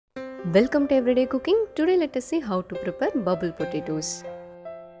Welcome to Everyday Cooking. Today let us see how to prepare bubble potatoes.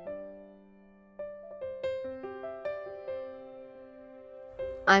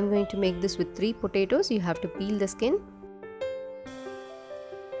 I am going to make this with 3 potatoes. You have to peel the skin.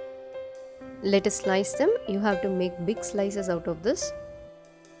 Let us slice them. You have to make big slices out of this.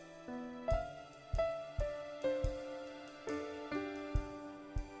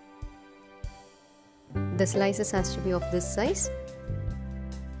 The slices has to be of this size.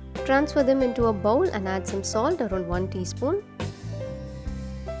 Transfer them into a bowl and add some salt, around 1 teaspoon.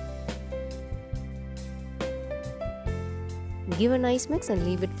 Give a nice mix and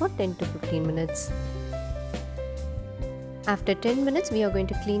leave it for 10 to 15 minutes. After 10 minutes, we are going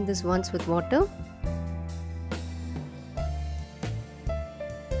to clean this once with water.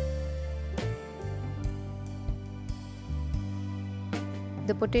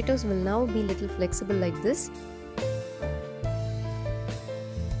 The potatoes will now be little flexible like this.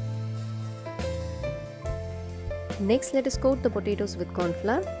 Next, let us coat the potatoes with corn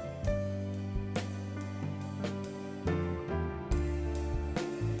flour.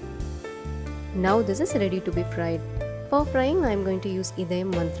 Now this is ready to be fried. For frying, I am going to use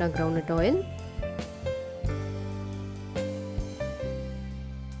Idayam Mantra groundnut oil.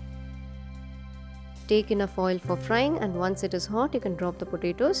 Take enough oil for frying, and once it is hot, you can drop the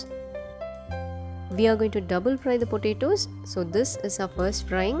potatoes. We are going to double fry the potatoes, so this is our first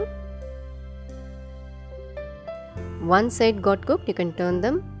frying. One side got cooked, you can turn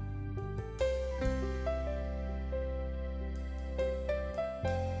them.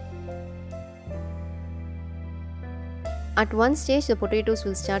 At one stage, the potatoes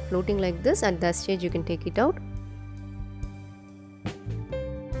will start floating like this. At that stage, you can take it out.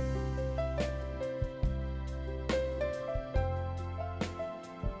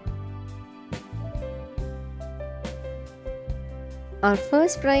 Our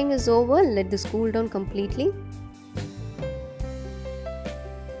first frying is over. Let this cool down completely.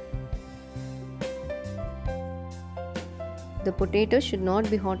 The potatoes should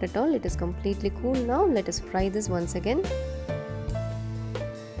not be hot at all. It is completely cool now. Let us fry this once again.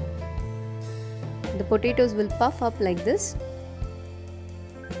 The potatoes will puff up like this.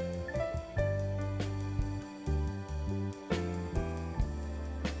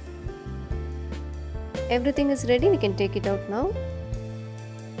 Everything is ready. We can take it out now.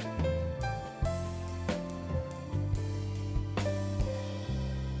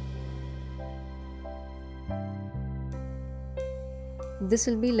 This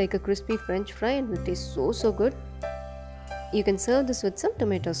will be like a crispy French fry and will taste so good. You can serve this with some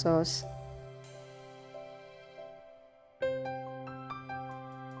tomato sauce.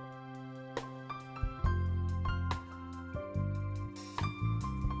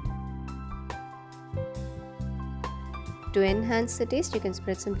 To enhance the taste, you can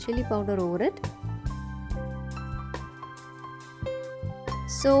spread some chili powder over it.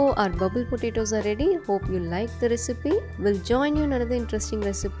 So our bubble potatoes are ready. Hope you like the recipe. We'll join you in another interesting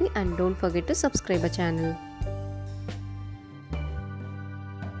recipe, and don't forget to subscribe our channel.